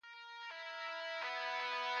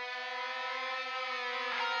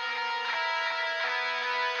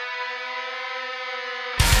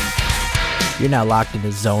You're now locked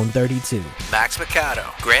into Zone 32. Max Mercado,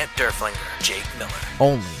 Grant Durflinger, Jake Miller.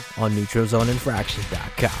 Only on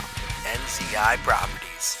NeutralZoneInfractions.com. NZI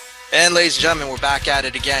Properties. And ladies and gentlemen, we're back at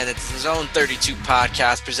it again. It's the Zone 32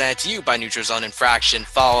 podcast presented to you by Neutral Zone Infraction.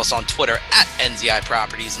 Follow us on Twitter at NZI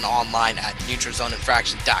Properties and online at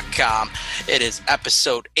NeutralZoneInfraction.com. It is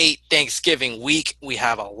episode 8, Thanksgiving week. We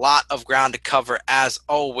have a lot of ground to cover as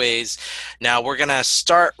always. Now we're going to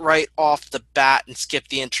start right off the bat and skip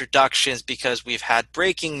the introductions because we've had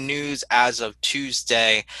breaking news as of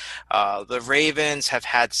Tuesday. The Ravens have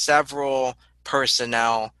had several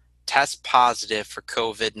personnel test positive for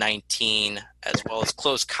COVID-19, as well as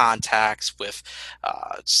close contacts with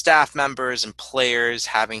staff members and players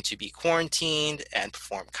having to be quarantined and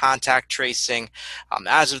perform contact tracing.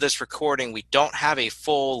 As of this recording, we don't have a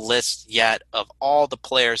full list yet of all the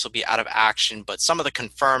players who will be out of action, but some of the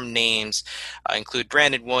confirmed names include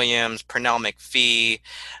Brandon Williams, Pernell McPhee,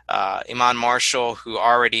 Iman Marshall, who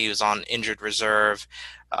already was on injured reserve.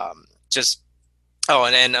 Oh,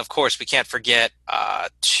 and then, of course, we can't forget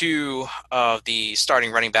two of the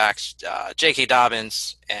starting running backs, J.K.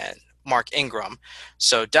 Dobbins and Mark Ingram.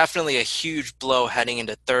 So definitely a huge blow heading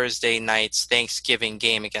into Thursday night's Thanksgiving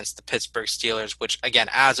game against the Pittsburgh Steelers, which, again,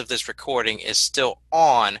 as of this recording, is still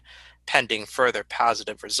on pending further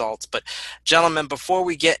positive results. But, gentlemen, before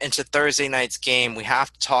we get into Thursday night's game, we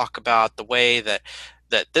have to talk about the way that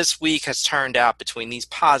this week has turned out between these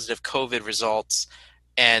positive COVID results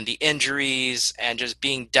and the injuries and just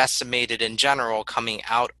being decimated in general coming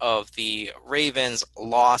out of the Ravens'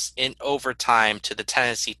 loss in overtime to the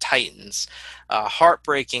Tennessee Titans.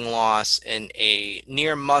 Heartbreaking loss in a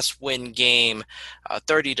near must-win game,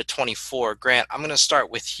 30-24. Grant, I'm going to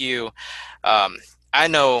start with you. I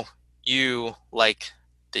know you, like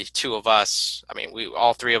the two of us, I mean,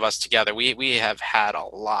 all three of us together, we have had a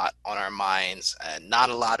lot on our minds, and not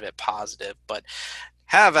a lot of it positive, but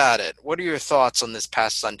have at it. What are your thoughts on this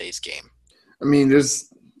past Sunday's game? I mean,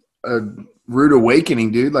 there's a rude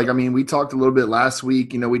awakening, dude. Like, I mean, we talked a little bit last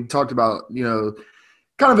week. We talked about, kind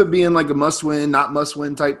of it being like a must-win, not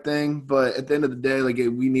must-win type thing. But at the end of the day, like,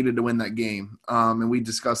 we needed to win that game. And we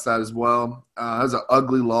discussed that as well. It was an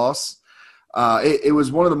ugly loss. It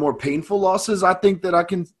was one of the more painful losses I think that I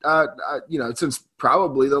can, since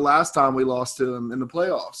probably the last time we lost to them in the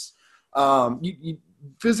playoffs. You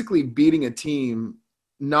physically beating a team –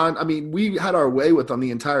 we had our way with them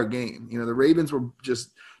the entire game. The Ravens were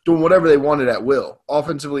just doing whatever they wanted at will,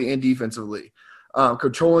 offensively and defensively,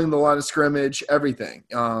 controlling the line of scrimmage, everything.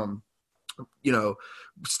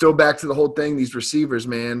 Still back to the whole thing, these receivers,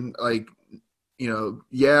 man, like,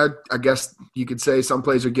 I guess you could say some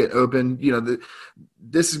plays are getting open.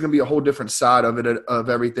 This is going to be a whole different side of it, of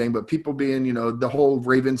everything. But people being, the whole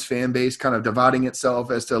Ravens fan base kind of dividing itself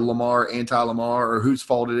as to Lamar, anti-Lamar, or whose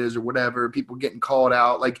fault it is or whatever. People getting called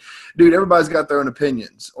out. Like, dude, everybody's got their own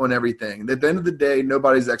opinions on everything. At the end of the day,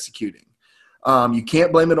 nobody's executing. You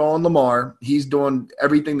can't blame it all on Lamar. He's doing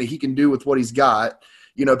everything that he can do with what he's got.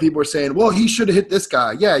 People are saying, well, he should have hit this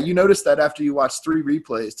guy. Yeah, you noticed that after you watch 3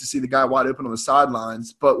 replays to see the guy wide open on the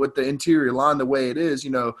sidelines. But with the interior line the way it is,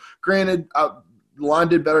 granted, the line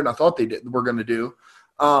did better than I thought we're going to do.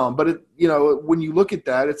 But, when you look at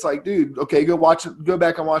that, it's like, dude, okay, go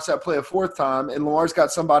back and watch that play a 4th time, and Lamar's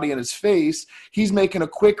got somebody in his face. He's making a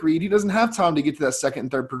quick read. He doesn't have time to get to that 2nd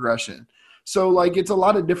and 3rd progression. So, like, it's a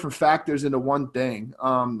lot of different factors into one thing.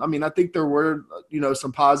 I think there were,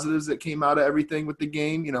 some positives that came out of everything with the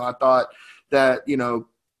game. I thought that,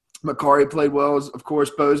 Makari played well. Of course,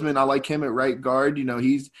 Bozeman, I like him at right guard.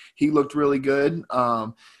 He looked really good.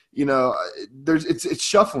 It's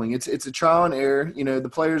shuffling. It's a trial and error. The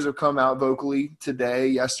players have come out vocally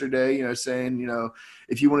yesterday, saying,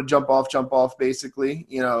 if you want to jump off, basically.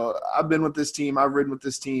 I've been with this team. I've ridden with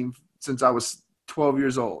this team since I was 12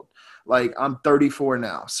 years old. Like, I'm 34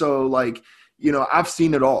 now. So, like, I've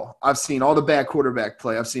seen it all. I've seen all the bad quarterback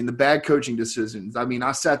play. I've seen the bad coaching decisions. I mean,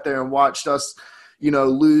 I sat there and watched us,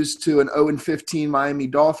 lose to an 0-15 Miami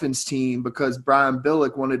Dolphins team because Brian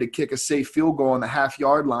Billick wanted to kick a safe field goal on the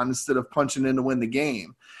half-yard line instead of punching in to win the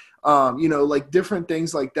game. Like different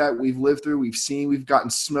things like that we've lived through, we've seen, we've gotten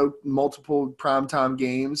smoked multiple primetime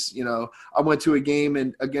games. I went to a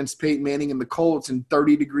game against Peyton Manning and the Colts in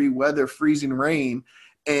 30-degree weather, freezing rain,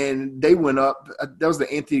 and they went up. That was the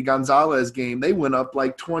Anthony Gonzalez game. They went up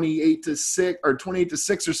like 28-6 or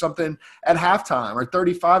 28-6 or something at halftime, or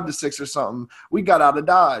 35-6 or something. We got out of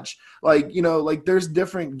Dodge. Like, there's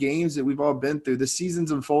different games that we've all been through. The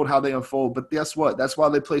seasons unfold how they unfold, but guess what? That's why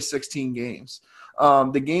they play 16 games.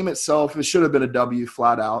 The game itself, it should have been a W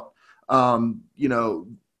flat out.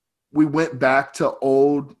 We went back to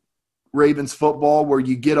old Ravens football where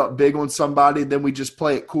you get up big on somebody, then we just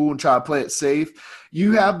play it cool and try to play it safe.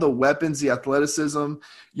 You have the weapons, the athleticism.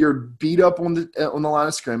 You're beat up on the line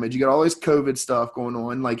of scrimmage. You got all this COVID stuff going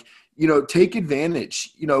on. Like, take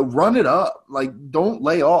advantage, run it up. Like, don't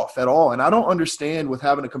lay off at all. And I don't understand with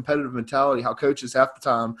having a competitive mentality how coaches half the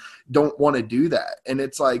time don't want to do that. And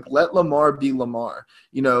it's like, let Lamar be Lamar.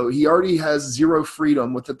 He already has zero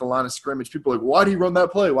freedom within the line of scrimmage. People are like, why did he run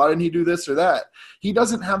that play? Why didn't he do this or that? He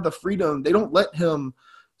doesn't have the freedom. They don't let him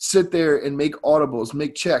sit there and make audibles,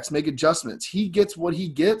 make checks, make adjustments. He gets what he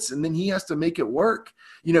gets, and then he has to make it work.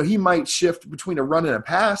 He might shift between a run and a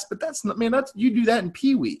pass, but that's you do that in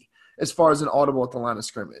Pee Wee as far as an audible at the line of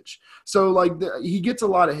scrimmage. So, he gets a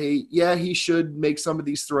lot of hate. Yeah, he should make some of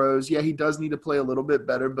these throws. Yeah, he does need to play a little bit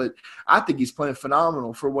better, but I think he's playing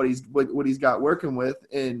phenomenal for what he's got working with.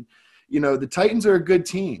 And, the Titans are a good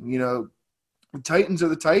team. The Titans are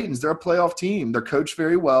the Titans. They're a playoff team. They're coached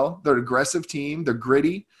very well. They're an aggressive team. They're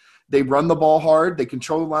gritty. They run the ball hard. They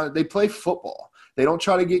control the line. They play football. They don't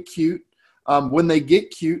try to get cute. When they get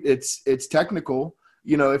cute, it's technical.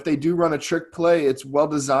 If they do run a trick play, it's well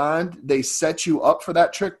designed. They set you up for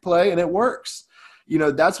that trick play, and it works.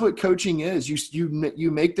 That's what coaching is. You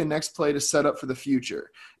make the next play to set up for the future.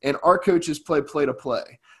 And our coaches play to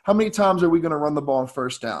play. How many times are we going to run the ball on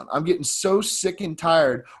first down? I'm getting so sick and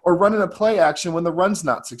tired. Or running a play action when the run's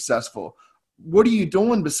not successful. What are you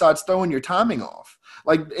doing besides throwing your timing off?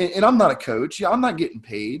 And I'm not a coach. Yeah, I'm not getting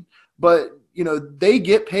paid. But, they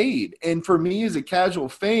get paid. And for me as a casual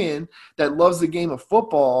fan that loves the game of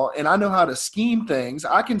football and I know how to scheme things,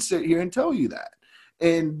 I can sit here and tell you that.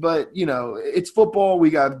 But it's football. We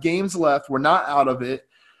got games left. We're not out of it.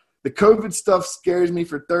 The COVID stuff scares me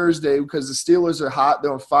for Thursday because the Steelers are hot.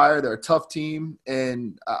 They're on fire. They're a tough team.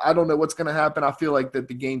 And I don't know what's going to happen. I feel like that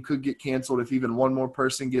the game could get canceled if even one more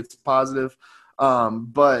person gets positive.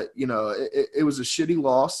 But, it was a shitty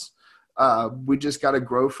loss. We just got to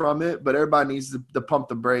grow from it. But everybody needs to pump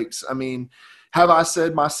the brakes. I mean, have I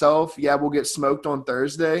said myself, yeah, we'll get smoked on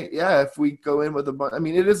Thursday? Yeah, if we go in with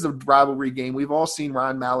it is a rivalry game. We've all seen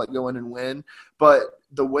Ryan Mallett go in and win. But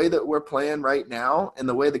the way that we're playing right now and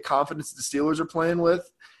the way the confidence the Steelers are playing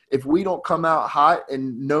with, if we don't come out hot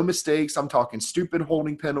and no mistakes, I'm talking stupid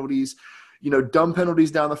holding penalties, dumb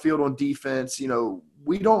penalties down the field on defense,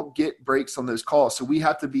 we don't get breaks on those calls. So we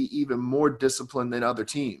have to be even more disciplined than other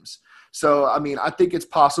teams. So, I think it's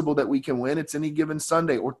possible that we can win. It's any given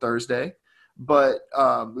Sunday or Thursday. But,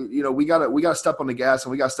 we gotta step on the gas,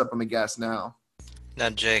 and we got to step on the gas now. Now,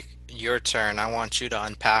 Jake, your turn. I want you to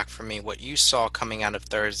unpack for me what you saw coming out of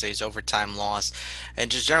Thursday's overtime loss,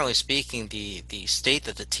 and just generally speaking, the state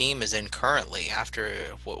that the team is in currently after,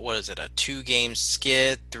 what is it, a 2-game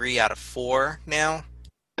skid, 3 out of 4 now?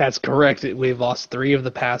 That's correct. We've lost 3 of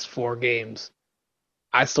the past 4 games.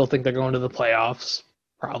 I still think they're going to the playoffs,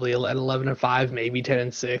 probably at 11-5, maybe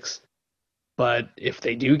 10-6. But if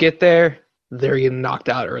they do get there, they're getting knocked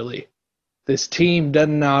out early. This team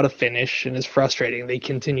doesn't know how to finish, and it's frustrating. They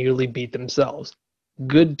continually beat themselves.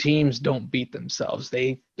 Good teams don't beat themselves.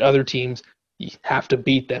 Other teams have to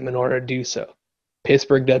beat them in order to do so.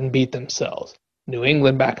 Pittsburgh doesn't beat themselves. New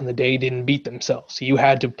England back in the day didn't beat themselves. You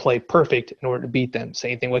had to play perfect in order to beat them.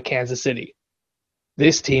 Same thing with Kansas City.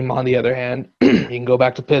 This team, on the other hand, you can go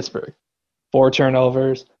back to Pittsburgh. 4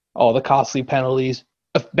 turnovers, all the costly penalties.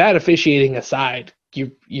 Bad officiating aside,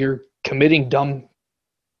 you're committing dumb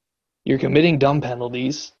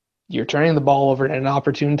penalties. You're turning the ball over at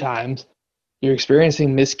inopportune times. You're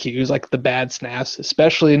experiencing miscues like the bad snaps,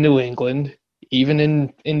 especially in New England, even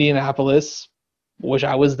in Indianapolis, which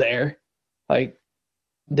I was there.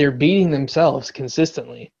 They're beating themselves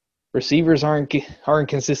consistently. Receivers aren't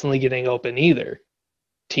consistently getting open either.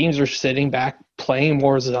 Teams are sitting back, playing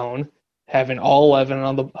more zone, having all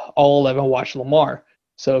 11 watch Lamar.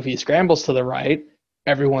 So if he scrambles to the right,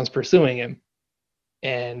 everyone's pursuing him.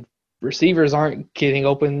 And receivers aren't getting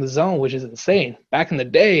open in the zone, which is insane. Back in the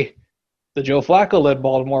day, the Joe Flacco-led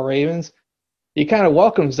Baltimore Ravens, you kind of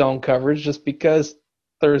welcome zone coverage just because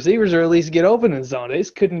the receivers are at least get open in zone. They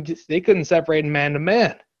couldn't separate man to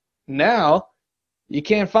man. Now, you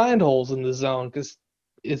can't find holes in the zone because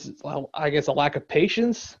it's, I guess, a lack of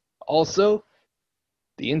patience. Also,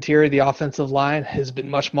 the interior of the offensive line has been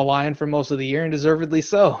much maligned for most of the year, and deservedly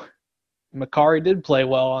so. Makari did play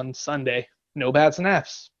well on Sunday. No bad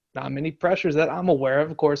snaps. Not many pressures that I'm aware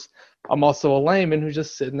of. Of course, I'm also a layman who's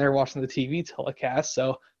just sitting there watching the TV telecast,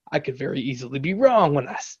 so I could very easily be wrong when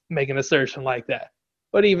I make an assertion like that.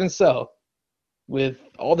 But even so, with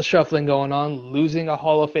all the shuffling going on, losing a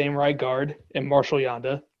Hall of Fame right guard in Marshall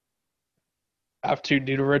Yanda due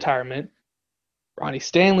to retirement, Ronnie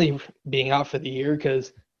Stanley being out for the year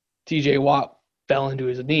because TJ Watt fell into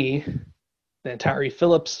his knee. Then Tyree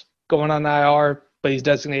Phillips going on IR, but he's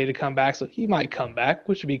designated to come back, so he might come back,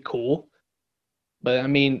 which would be cool. But I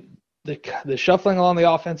mean, the shuffling along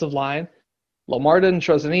the offensive line, Lamar doesn't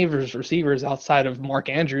trust any of his receivers outside of Mark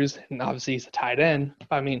Andrews, and obviously he's a tight end.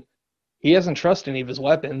 I mean, he hasn't trusted any of his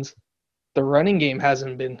weapons. The running game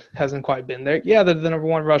hasn't quite been there. Yeah, they're the number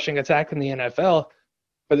one rushing attack in the NFL,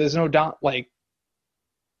 but there's no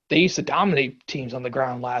they used to dominate teams on the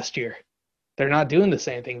ground last year. They're not doing the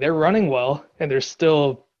same thing. They're running well, and they're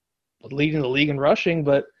still leading the league in rushing,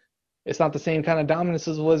 but it's not the same kind of dominance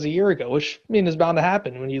as it was a year ago, which I mean is bound to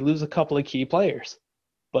happen when you lose a couple of key players.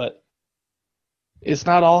 But it's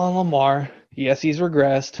not all on Lamar. Yes, he's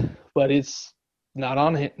regressed, but it's not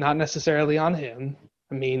on him, not necessarily on him.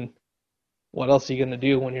 I mean, what else are you going to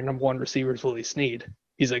do when your number one receiver is Willie Snead?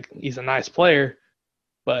 He's a nice player,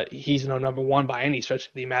 but he's no number one by any stretch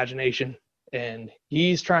of the imagination. And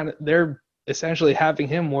they're essentially having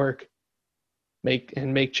him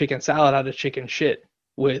make chicken salad out of chicken shit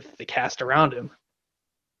with the cast around him.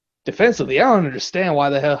 Defensively, I don't understand why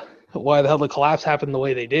the hell the collapse happened the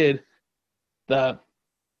way they did. The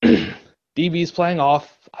DB's playing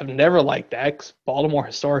off. I've never liked that 'cause Baltimore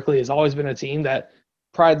historically has always been a team that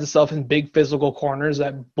prides itself in big physical corners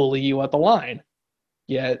that bully you at the line.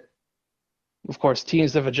 Yet, of course,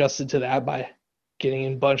 teams have adjusted to that by getting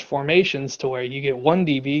in bunch formations to where you get one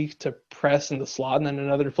DB to press in the slot and then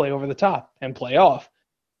another to play over the top and play off.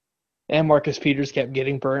 And Marcus Peters kept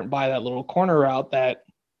getting burnt by that little corner route that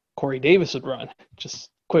Corey Davis would run. Just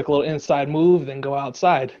quick little inside move, then go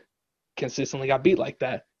outside. Consistently got beat like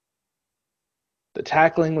that. The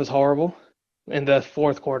tackling was horrible in the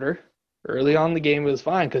fourth quarter. Early on in the game, it was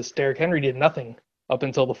fine because Derrick Henry did nothing up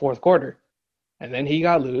until the fourth quarter. And then he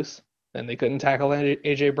got loose, and they couldn't tackle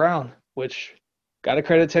A.J. Brown, which got to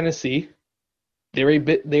credit Tennessee. They're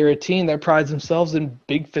a team that prides themselves in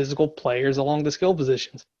big physical players along the skill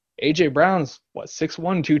positions. A.J. Brown's,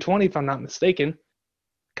 6'1", 220, if I'm not mistaken.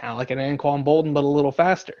 Kind of like an Anquan Bolden, but a little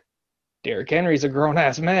faster. Derrick Henry's a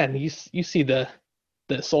grown-ass man. You see the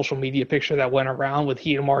social media picture that went around with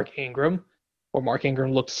he and Mark Ingram, where Mark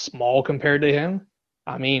Ingram looked small compared to him.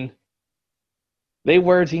 I mean, they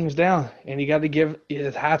wear teams down, and you got to give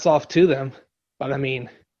his hats off to them. But, I mean,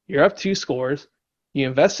 you're up 2 scores. You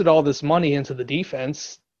invested all this money into the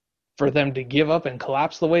defense for them to give up and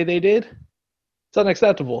collapse the way they did. It's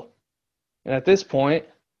unacceptable. And at this point,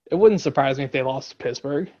 it wouldn't surprise me if they lost to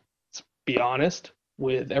Pittsburgh. Let's be honest.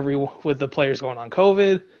 With the players going on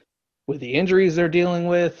COVID, with the injuries they're dealing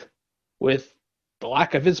with the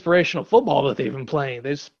lack of inspirational football that they've been playing,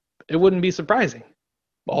 it wouldn't be surprising.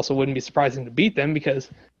 Also wouldn't be surprising to beat them because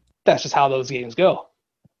that's just how those games go.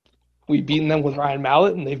 We've beaten them with Ryan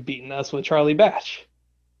Mallett, and they've beaten us with Charlie Batch.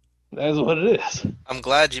 That is what it is. I'm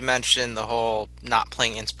glad you mentioned the whole not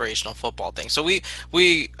playing inspirational football thing. So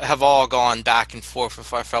we have all gone back and forth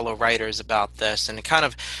with our fellow writers about this, and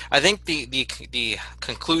I think the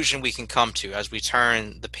conclusion we can come to as we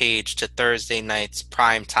turn the page to Thursday night's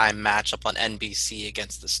primetime matchup on NBC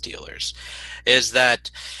against the Steelers is that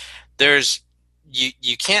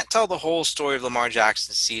you can't tell the whole story of Lamar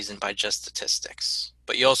Jackson's season by just statistics.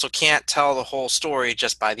 But you also can't tell the whole story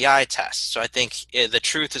just by the eye test. So I think the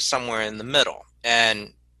truth is somewhere in the middle.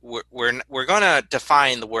 And we're going to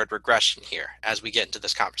define the word regression here as we get into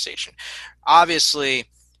this conversation. Obviously,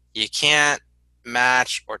 you can't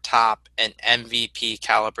match or top an MVP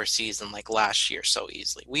caliber season like last year so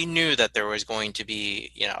easily. We knew that there was going to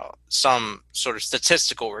be, some sort of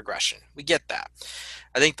statistical regression. We get that.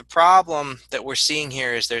 I think the problem that we're seeing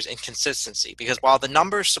here is there's inconsistency because while the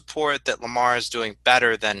numbers support that Lamar is doing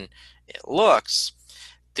better than it looks,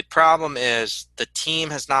 the problem is the team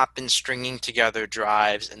has not been stringing together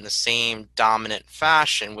drives in the same dominant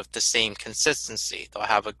fashion with the same consistency. They'll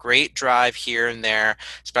have a great drive here and there,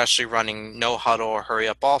 especially running no huddle or hurry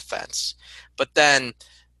up offense. But then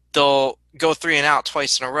they'll go 3 and out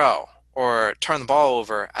twice in a row or turn the ball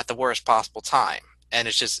over at the worst possible time. And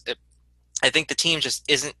it's just I think the team just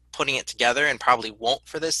isn't putting it together and probably won't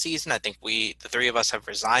for this season. I think the 3 of us have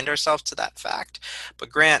resigned ourselves to that fact. But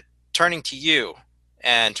Grant, turning to you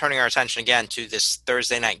and turning our attention again to this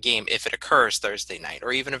Thursday night game, if it occurs Thursday night,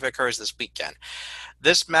 or even if it occurs this weekend,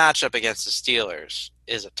 this matchup against the Steelers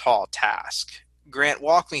is a tall task. Grant,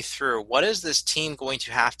 walk me through what is this team going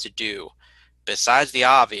to have to do besides the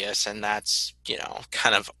obvious, and that's,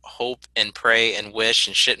 kind of hope and pray and wish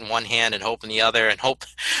and shit in one hand and hope in the other and hope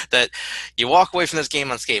that you walk away from this game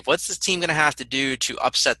unscathed. What's this team going to have to do to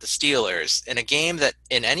upset the Steelers in a game that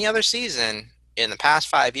in any other season in the past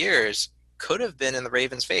 5 years could have been in the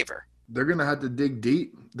Ravens' favor? They're going to have to dig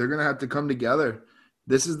deep. They're going to have to come together.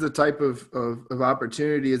 This is the type of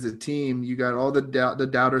opportunity as a team. You got all the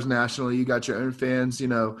doubters nationally. You got your own fans,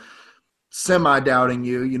 semi-doubting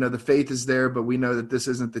you. The faith is there, but we know that this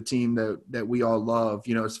isn't the team that we all love,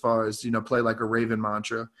 as far as, play like a Raven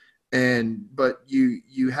mantra. But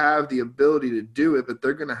you have the ability to do it, but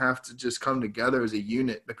they're going to have to just come together as a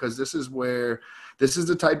unit, because this is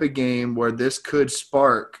the type of game where this could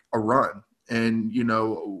spark a run. And,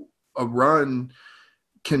 a run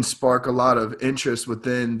can spark a lot of interest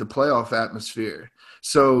within the playoff atmosphere.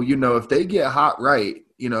 So, if they get hot right,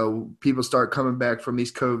 people start coming back from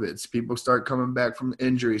these COVIDs. People start coming back from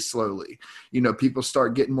injuries slowly. People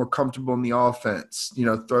start getting more comfortable in the offense.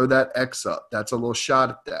 Throw that X up. That's a little shot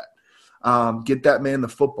at that. Get that man the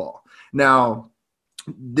football. Now,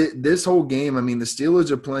 this whole game, the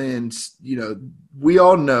Steelers are playing, we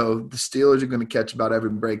all know the Steelers are going to catch about every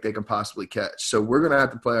break they can possibly catch. So we're going to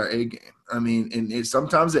have to play our A game. And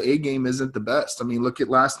sometimes the A game isn't the best. Look at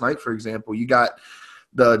last night, for example. You got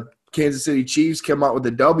the Kansas City Chiefs come out with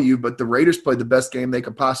a W, but the Raiders played the best game they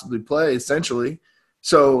could possibly play, essentially.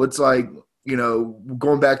 So it's like,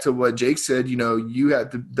 going back to what Jake said, you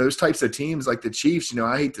have those types of teams like the Chiefs,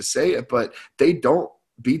 I hate to say it, but they don't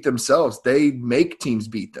beat themselves. They make teams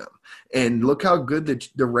beat them. And look how good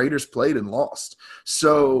the Raiders played and lost.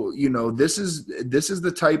 So, this is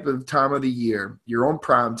the type of time of the year. You're on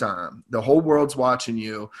prime time. The whole world's watching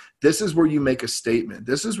you. This is where you make a statement.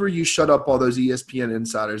 This is where you shut up all those ESPN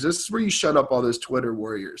insiders. This is where you shut up all those Twitter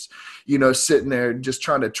warriors, sitting there just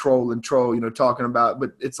trying to troll, talking about,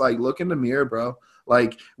 but it's like, look in the mirror, bro.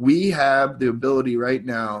 Like, we have the ability right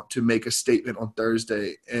now to make a statement on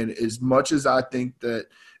Thursday. And as much as I think that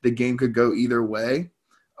the game could go either way,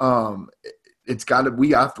 we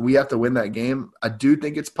have to win that game. I do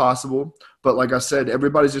think it's possible, but like I said,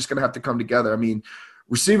 everybody's just going to have to come together.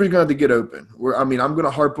 Receivers are going to have to get open. I'm going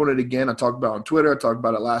to harp on it again. I talked about it on Twitter. I talked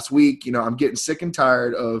about it last week. I'm getting sick and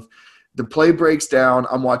tired of the play breaks down.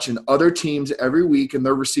 I'm watching other teams every week, and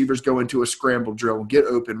their receivers go into a scramble drill, get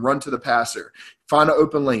open, run to the passer, find an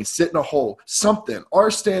open lane, sit in a hole, something,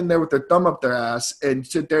 or stand there with their thumb up their ass and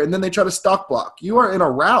sit there, and then they try to stock block. You are in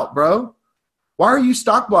a route, bro. Why are you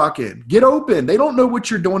stock blocking? Get open. They don't know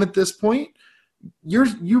what you're doing at this point.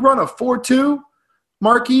 You run a 4-2,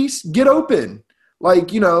 Marquise, get open.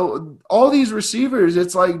 Like, all these receivers,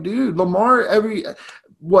 it's like, dude, Lamar,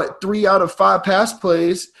 3 out of 5 pass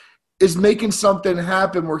plays is making something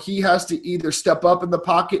happen where he has to either step up in the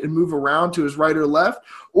pocket and move around to his right or left,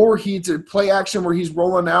 or he's a play action where he's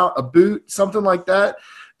rolling out a boot, something like that.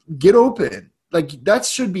 Get open. Like, that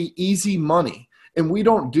should be easy money. And we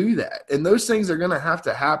don't do that. And those things are going to have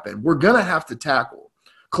to happen. We're going to have to tackle.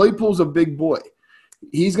 Claypool's a big boy.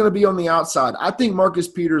 He's going to be on the outside. I think Marcus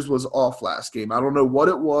Peters was off last game. I don't know what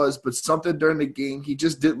it was, but something during the game, he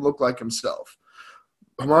just didn't look like himself.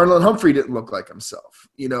 Marlon Humphrey didn't look like himself.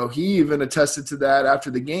 He even attested to that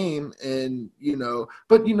after the game. And,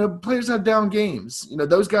 but players have down games.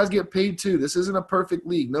 Those guys get paid too. This isn't a perfect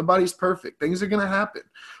league. Nobody's perfect. Things are going to happen.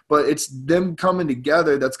 But it's them coming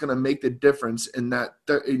together that's going to make the difference in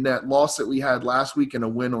that loss that we had last week and a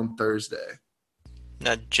win on Thursday.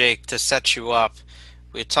 Now, Jake, to set you up,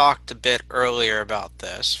 we talked a bit earlier about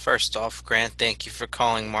this. First off, Grant, thank you for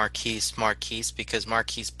calling Marquise, because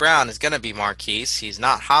Marquise Brown is going to be Marquise. He's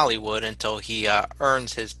not Hollywood until he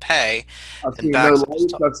earns his pay. I've seen no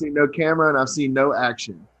lights, I've seen no camera, and I've seen no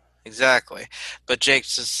action. Exactly. But, Jake,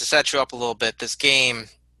 just to set you up a little bit, this game,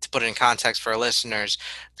 to put it in context for our listeners,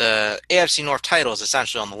 the AFC North title is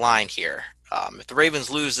essentially on the line here. If the Ravens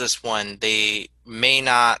lose this one, they may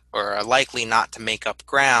not, or are likely not to make up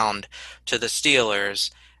ground to the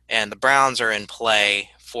Steelers, and the Browns are in play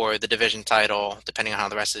for the division title, depending on how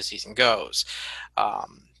the rest of the season goes.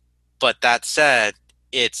 But that said,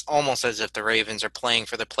 it's almost as if the Ravens are playing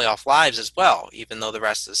for their playoff lives as well, even though the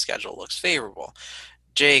rest of the schedule looks favorable.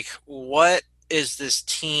 Jake, what is this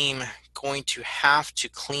team going to have to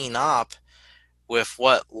clean up with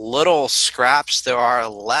what little scraps there are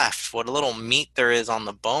left, what little meat there is on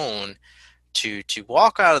the bone to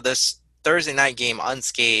walk out of this Thursday night game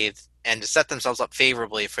unscathed and to set themselves up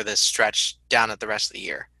favorably for this stretch down at the rest of the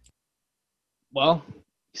year? Well,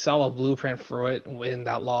 you saw a blueprint for it in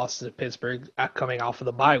that loss to Pittsburgh coming off of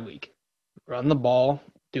the bye week. Run the ball,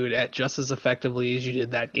 do it just as effectively as you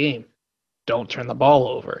did that game. Don't turn the ball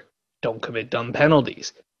over. Don't commit dumb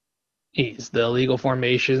penalties. The illegal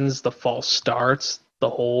formations, the false starts, the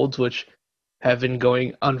holds, which have been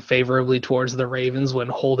going unfavorably towards the Ravens when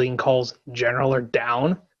holding calls in general are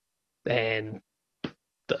down, and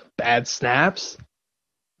the bad snaps,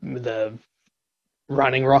 the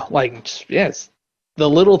running, the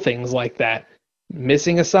little things like that.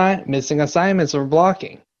 missing assignments or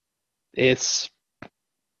blocking. Those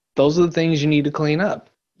are the things you need to clean up.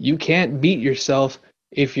 You can't beat yourself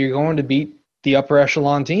if you're going to beat the upper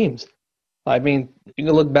echelon teams. I mean, you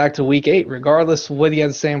can look back to week 8, regardless of whether you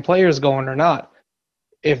have the same players going or not.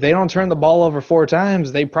 If they don't turn the ball over 4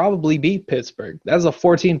 times, they probably beat Pittsburgh. That's a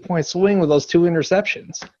 14-point swing with those 2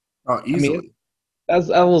 interceptions. Oh, easily. I mean,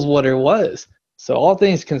 that was what it was. So all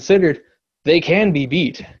things considered, they can be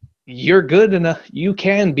beat. You're good enough. You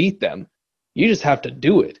can beat them. You just have to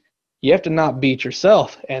do it. You have to not beat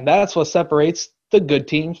yourself. And that's what separates the good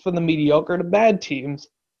teams from the mediocre to bad teams.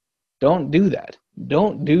 Don't do that.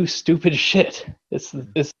 Don't do stupid shit. It's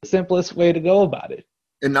the simplest way to go about it.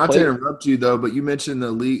 And not to interrupt you though, but you mentioned the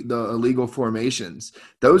illegal formations.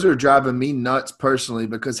 Those are driving me nuts personally,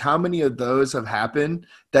 because how many of those have happened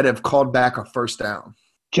that have called back a first down?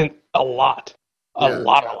 A lot.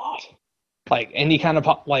 Like any kind of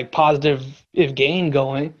positive if gain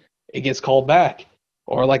going, it gets called back.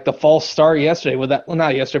 Or like the false start yesterday with that, well,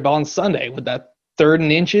 not yesterday, but on Sunday with that 3rd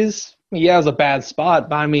and inches. Yeah, it was a bad spot,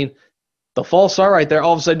 but I mean, the false start right there,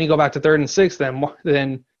 all of a sudden you go back to 3rd and 6,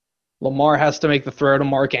 then Lamar has to make the throw to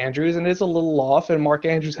Mark Andrews, and it's a little off, and Mark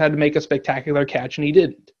Andrews had to make a spectacular catch, and he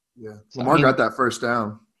didn't. Yeah, Lamar got that first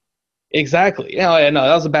down. Exactly. No, that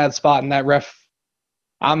was a bad spot, and that ref.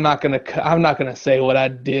 I'm not gonna say what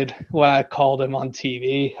I called him on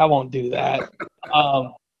TV. I won't do that.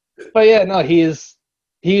 But yeah, no, he is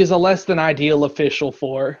a less than ideal official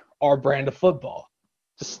for our brand of football.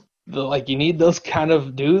 Just you need those kind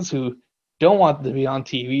of dudes who don't want to be on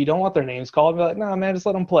TV, don't want their names called. Be like, nah, man, just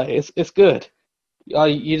let them play. It's good.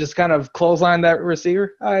 You just kind of clothesline that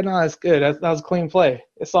receiver. All right, no, it's good. That was a clean play.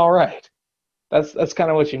 It's all right. That's kind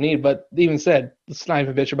of what you need. But even said, let's not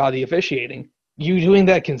even bitch about the officiating. You doing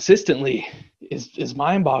that consistently is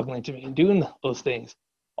mind-boggling to me. Doing those things.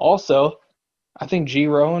 Also, I think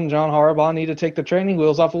G-Rowe and John Harbaugh need to take the training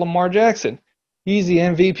wheels off of Lamar Jackson. He's the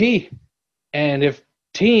MVP. And if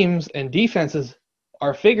teams and defenses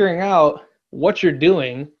are figuring out what you're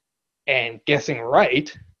doing and guessing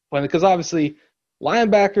right, because obviously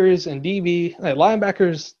linebackers and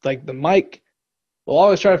linebackers like the Mike will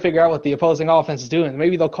always try to figure out what the opposing offense is doing.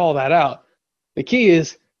 Maybe they'll call that out. The key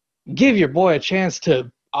is give your boy a chance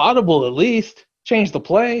to audible at least, change the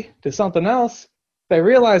play to something else. They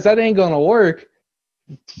realize that ain't going to work.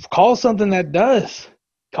 Call something that does.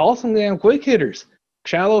 Call some damn quick hitters.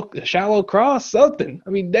 Shallow cross, something. I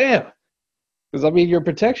mean, damn. Because, I mean, your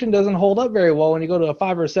protection doesn't hold up very well when you go to a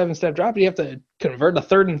 5 or 7 step drop. You have to convert a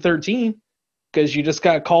 3rd and 13 because you just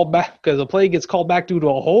got called back because the play gets called back due to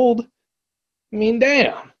a hold. I mean,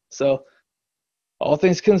 damn. So, all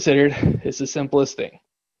things considered, it's the simplest thing.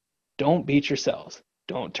 Don't beat yourselves.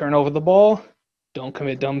 Don't turn over the ball. Don't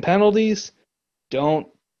commit dumb penalties. Really,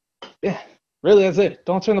 that's it.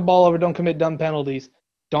 Don't turn the ball over. Don't commit dumb penalties.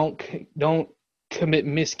 Don't commit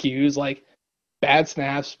miscues like bad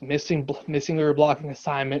snaps, missing or blocking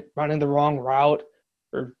assignment, running the wrong route,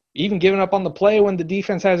 or even giving up on the play when the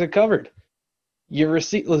defense has it covered.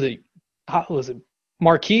 Was it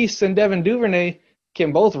Marquise and Devin Duvernay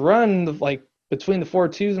can both run between the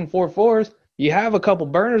 4.2s and 4.4s. You have a couple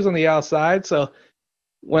burners on the outside, so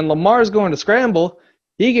when Lamar's going to scramble,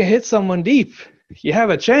 he can hit someone deep. You have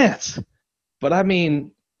a chance. But I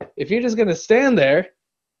mean, if you're just going to stand there,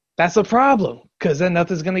 that's a problem because then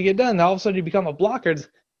nothing's going to get done. All of a sudden you become a blocker.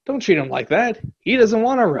 Don't treat him like that. He doesn't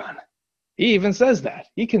want to run. He even says that.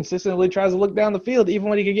 He consistently tries to look down the field even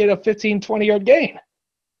when he can get a 15, 20-yard gain.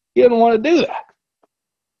 He doesn't want to do that.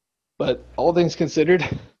 But all things considered,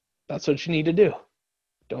 that's what you need to do.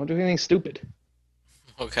 Don't do anything stupid.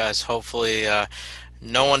 Well, guys, hopefully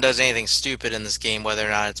no one does anything stupid in this game, whether or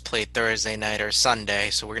not it's played Thursday night or Sunday.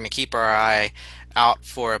 So we're going to keep our eye out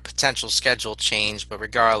for a potential schedule change. But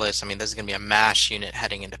regardless, I mean, this is going to be a mash unit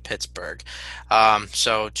heading into Pittsburgh.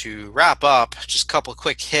 So to wrap up, just a couple of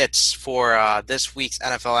quick hits for this week's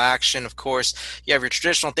NFL action. Of course, you have your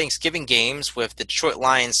traditional Thanksgiving games with the Detroit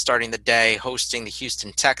Lions starting the day hosting the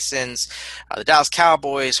Houston Texans. The Dallas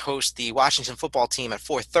Cowboys host the Washington football team at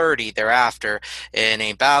 4:30 thereafter in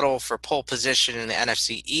a battle for pole position in the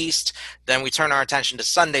NFC East. Then we turn our attention to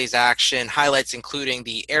Sunday's action, highlights including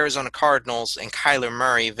the Arizona Cardinals and Kyler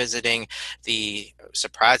Murray visiting the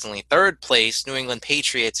surprisingly 3rd place New England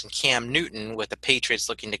Patriots and Cam Newton, with the Patriots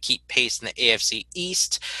looking to keep pace in the AFC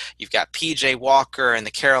East. You've got PJ Walker and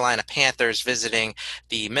the Carolina Panthers visiting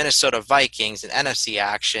the Minnesota Vikings in NFC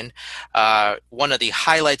action. One of the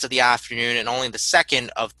highlights of the afternoon and only the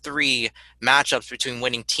second of 3 matchups between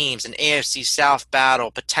winning teams, an AFC South battle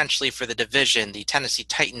potentially for the division, the Tennessee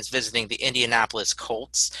Titans visiting the Indianapolis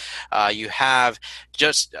Colts. You have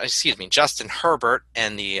Justin Herbert Herbert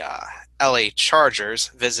and the LA Chargers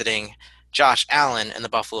visiting Josh Allen and the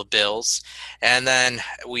Buffalo Bills. And then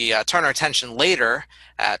we turn our attention later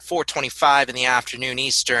at 4:25 in the afternoon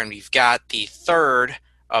Eastern. We've got the third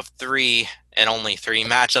of three and only three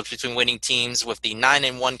matchups between winning teams, with the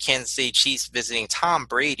 9-1 Kansas City Chiefs visiting Tom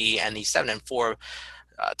Brady and the 7-4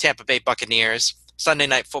 Tampa Bay Buccaneers. Sunday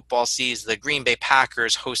Night Football sees the Green Bay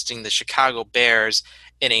Packers hosting the Chicago Bears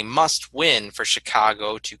in a must-win for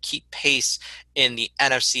Chicago to keep pace in the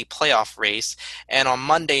NFC playoff race. And on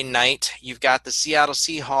Monday night, you've got the Seattle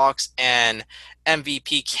Seahawks and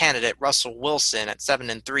MVP candidate Russell Wilson at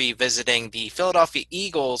 7-3 visiting the Philadelphia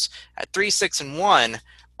Eagles at 3-6-1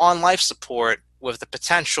 on life support, with the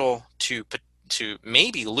potential to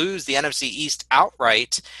maybe lose the NFC East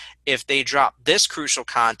outright if they drop this crucial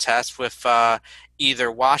contest, with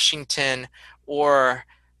either Washington or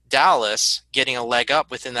Dallas getting a leg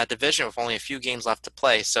up within that division with only a few games left to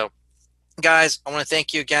play. So, guys, I want to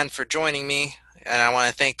thank you again for joining me, and I want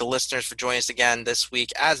to thank the listeners for joining us again this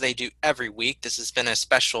week, as they do every week. This has been a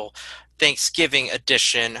special Thanksgiving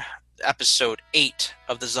edition, episode 8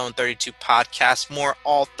 of the Zone 32 podcast. More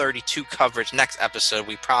all 32 coverage next episode,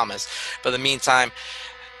 we promise. But in the meantime,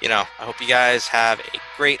 I hope you guys have a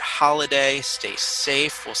great holiday. Stay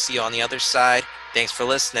safe. We'll see you on the other side. Thanks for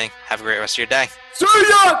listening. Have a great rest of your day. See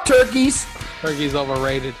ya, turkeys! Turkey's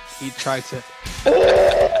overrated. Eat tri-tip.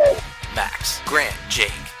 Max, Grant,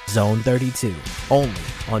 Jake. Zone 32. Only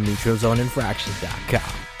on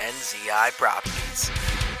NeutralZoneInfractions.com. NZI Properties.